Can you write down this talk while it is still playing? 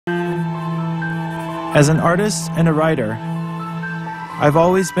As an artist and a writer, I've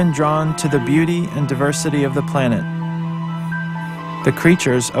always been drawn to the beauty and diversity of the planet, the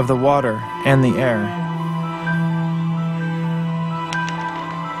creatures of the water and the air.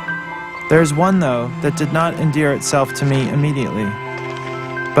 There's one, though, that did not endear itself to me immediately,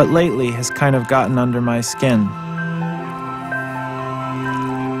 but lately has kind of gotten under my skin.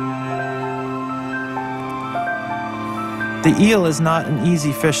 The eel is not an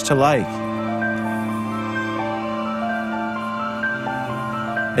easy fish to like.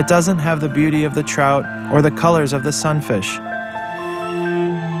 It doesn't have the beauty of the trout or the colors of the sunfish.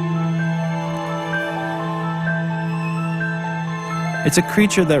 It's a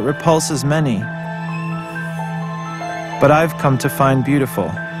creature that repulses many, but I've come to find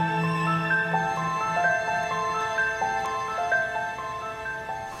beautiful.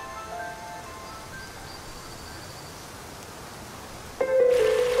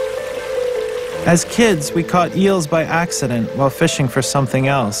 As kids, we caught eels by accident while fishing for something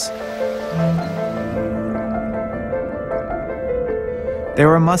else. They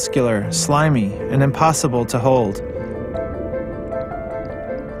were muscular, slimy, and impossible to hold.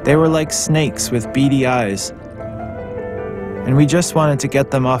 They were like snakes with beady eyes, and we just wanted to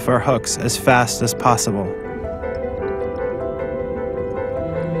get them off our hooks as fast as possible.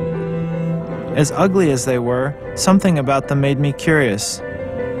 As ugly as they were, something about them made me curious.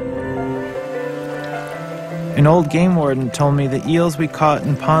 An old game warden told me the eels we caught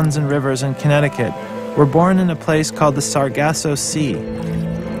in ponds and rivers in Connecticut were born in a place called the Sargasso Sea,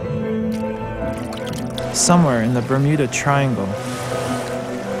 somewhere in the Bermuda Triangle.